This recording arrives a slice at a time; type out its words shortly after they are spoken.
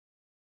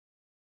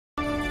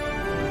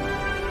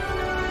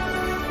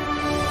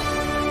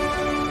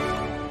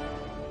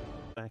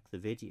the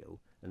video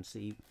and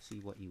see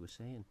what you were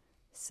saying.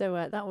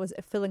 So that was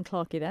Phil and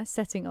Clarky there,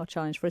 setting our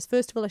challenge for us.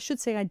 First of all, I should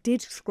say I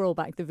did scroll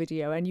back the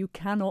video, and you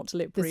cannot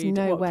lip read. There's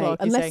no what way, Clarky's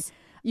unless saying.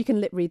 you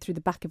can lip read through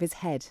the back of his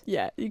head.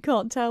 Yeah, you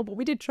can't tell, but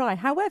we did try.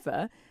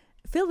 However,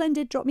 Phil then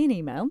did drop me an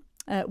email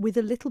with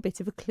a little bit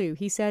of a clue.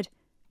 He said,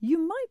 you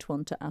might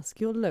want to ask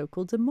your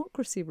local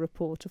democracy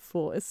reporter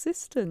for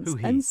assistance.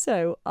 And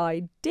so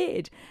I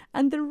did.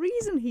 And the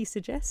reason he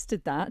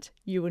suggested that,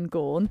 Ewan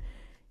Gorn,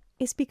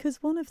 is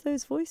because one of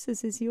those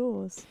voices is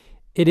yours.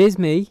 It is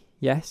me,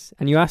 yes.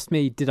 And you asked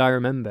me, did I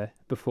remember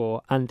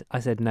before? And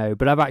I said no,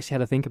 but I've actually had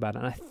to think about it.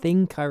 And I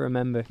think I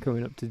remember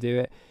coming up to do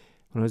it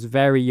when I was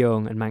very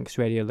young and Manx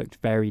Radio looked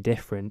very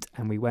different.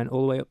 And we went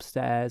all the way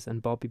upstairs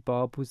and Bobby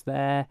Bob was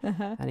there.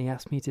 And he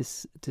asked me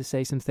to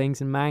say some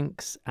things in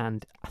Manx.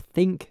 And I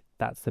think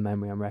that's the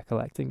memory I'm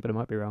recollecting, but I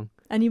might be wrong.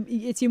 And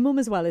it's your mum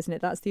as well, isn't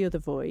it? That's the other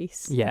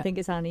voice. Yeah. I think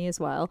it's Annie as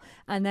well.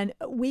 And then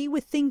we were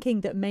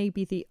thinking that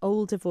maybe the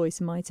older voice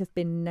might have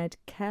been Ned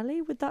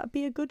Kelly. Would that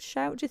be a good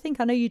shout, do you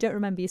think? I know you don't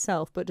remember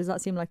yourself, but does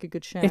that seem like a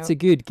good shout? It's a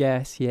good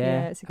guess, yeah.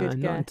 Yeah, it's a good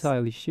I'm guess. not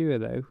entirely sure,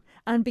 though.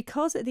 And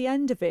because at the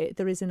end of it,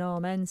 there is an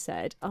Amen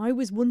said, I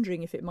was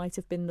wondering if it might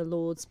have been the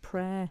Lord's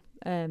Prayer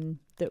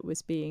that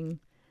was being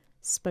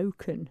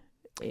spoken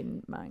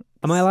in Manx.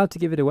 Am I allowed to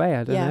give it away?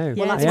 I don't know.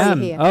 Well, that's I why am.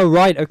 you're here. Oh,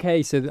 right.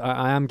 Okay. So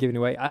I am giving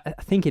away. I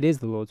think it is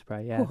the Lord's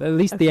Prayer. Yeah. Oh, At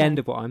least okay. the end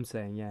of what I'm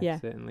saying. Yeah,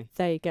 certainly.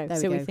 There you go. There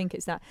so we we go. think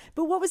it's that.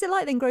 But what was it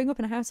like then growing up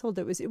in a household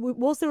that was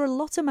there a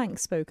lot of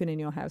Manx spoken in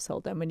your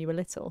household then when you were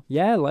little?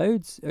 Yeah,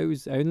 loads. It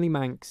was only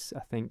Manx,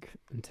 I think,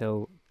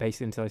 until I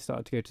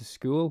started to go to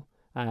school.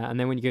 And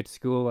then when you go to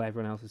school,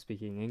 everyone else is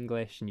speaking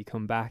English and you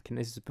come back. And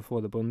this is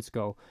before the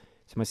Bunskol.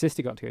 So my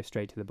sister got to go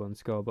straight to the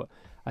Bunskol. But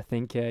I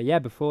think,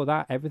 before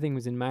that, everything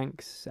was in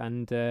Manx.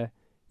 And I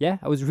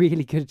was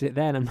really good at it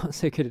then. I'm not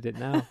so good at it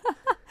now.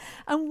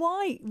 And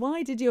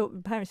why did your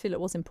parents feel it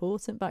was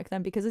important back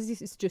then? Because as you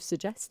just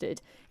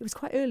suggested, it was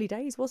quite early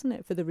days, wasn't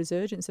it, for the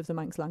resurgence of the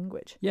Manx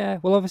language? Yeah,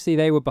 well, obviously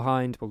they were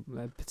behind,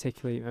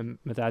 particularly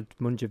my dad,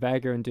 Munja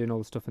Vega, and doing all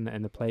the stuff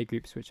in the play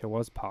groups, which I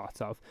was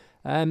part of.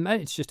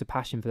 It's just a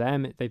passion for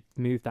them. They've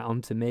moved that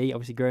on to me.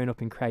 Obviously, growing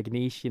up in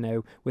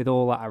Craignish, with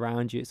all that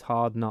around you, it's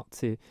hard not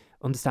to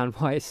understand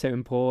why it's so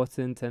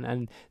important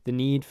and the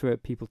need for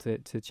people to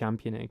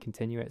champion it and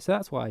continue it. So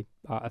that's why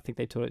I think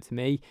they taught it to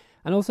me.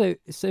 And also,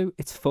 so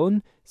it's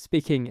fun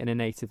speaking in a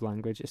native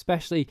language,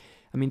 especially,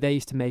 they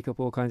used to make up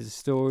all kinds of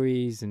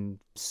stories and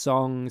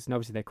songs, and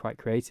obviously they're quite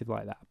creative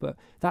like that. But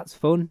that's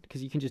fun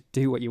because you can just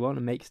do what you want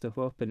and make stuff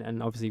up.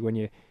 And obviously when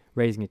you're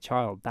raising a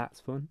child, that's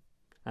fun.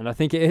 And I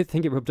think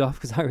it rubbed off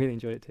because I really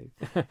enjoyed it too.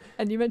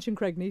 And you mentioned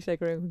Craignish there,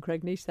 growing up in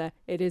Craignish there.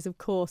 It is, of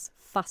course,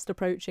 fast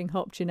approaching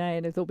Hopchinay,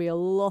 and there'll be a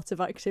lot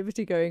of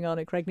activity going on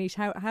at Craignish.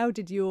 How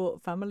did your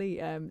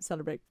family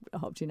celebrate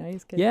Hopchinay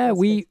as kids? Yeah,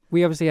 we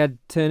obviously had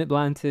turnip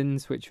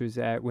lanterns, which was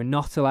we're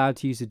not allowed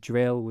to use a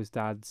drill, was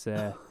Dad's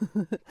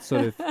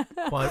sort of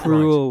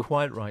cruel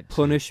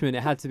punishment.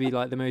 It had to be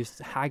like the most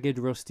haggard,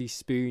 rusty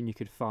spoon you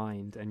could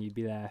find, and you'd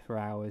be there for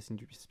hours,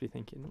 and you'd just be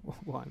thinking,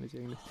 "Why am I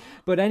doing this?"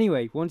 But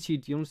anyway, once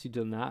you'd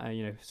done that,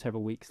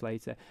 several weeks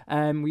later,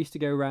 we used to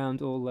go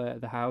around all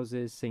the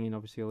houses singing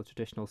obviously all the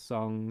traditional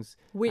songs.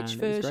 Which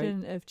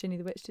version of Ginny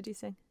the Witch did you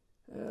sing?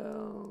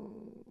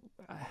 I'm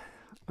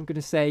going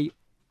to say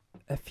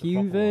a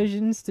few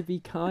versions to be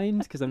kind,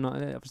 because I'm not,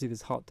 obviously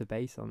there's hot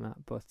debate on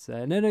that, but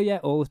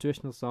all the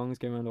traditional songs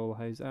going around all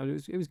the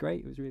houses. It was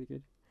great. It was really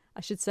good. I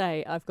should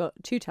say I've got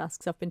two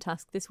tasks. I've been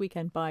tasked this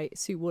weekend by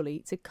Sue Woolley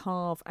to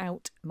carve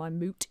out my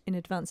moot in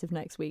advance of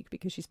next week,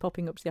 because she's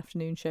popping up to the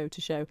afternoon show to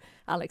show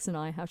Alex and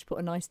I how to put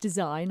a nice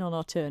design on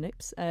our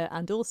turnips.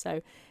 And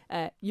also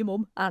your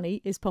mum,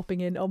 Annie, is popping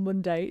in on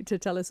Monday to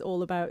tell us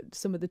all about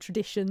some of the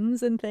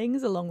traditions and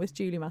things, along with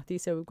Julie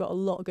Matthews. So we've got a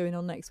lot going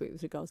on next week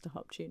with regards to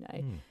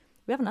Hopchinay.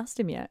 We haven't asked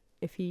him yet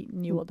if he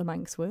knew what the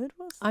Manx word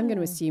was. I'm going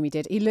to assume he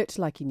did. He looked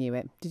like he knew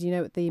it. Did you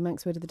know what the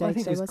Manx word of the day I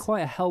think it was quite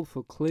a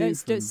helpful clue.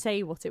 Don't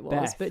say what it was,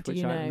 Beth, but do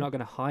you know? I'm not going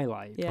to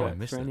highlight. Yeah.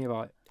 But for any of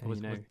our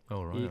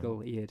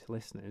eagle-eared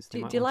listeners,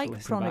 Do might you want like to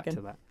listen back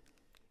Pronigan?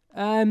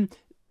 to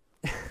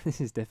that. This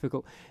is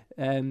difficult.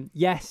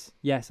 Yes,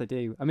 I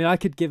do. I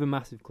could give a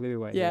massive clue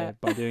away here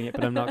by doing it,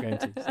 but I'm not going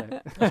to.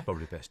 So. That's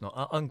probably best not.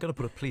 I'm going to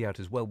put a plea out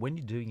as well. When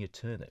you're doing your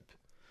turnip,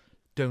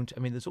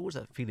 there's always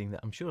that feeling that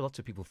I'm sure lots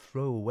of people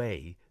throw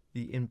away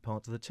the in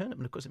part of the turnip,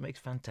 and of course it makes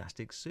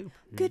fantastic soup.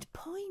 Good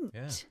point.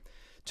 Yeah.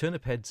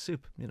 Turnip head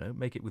soup,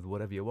 make it with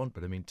whatever you want,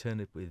 but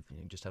turnip with,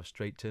 just have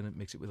straight turnip,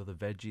 mix it with other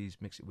veggies,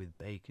 mix it with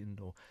bacon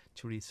or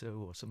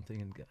chorizo or something,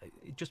 and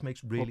it just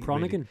makes really... Or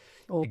Pronigan.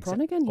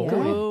 Pronigan, yeah.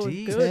 Oh,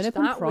 good. Turnip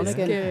and That was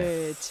Pronigan.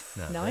 good.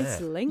 Now Nice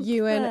there. link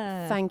Ewan,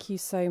 there. thank you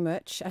so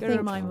much. I Go think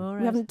remind more,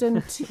 we haven't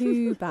done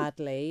too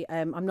badly.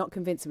 I'm not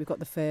convinced that we've got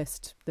the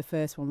first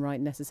one right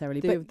necessarily.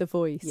 But The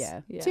voice.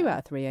 yeah, 2 out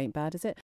of 3 ain't bad, is it?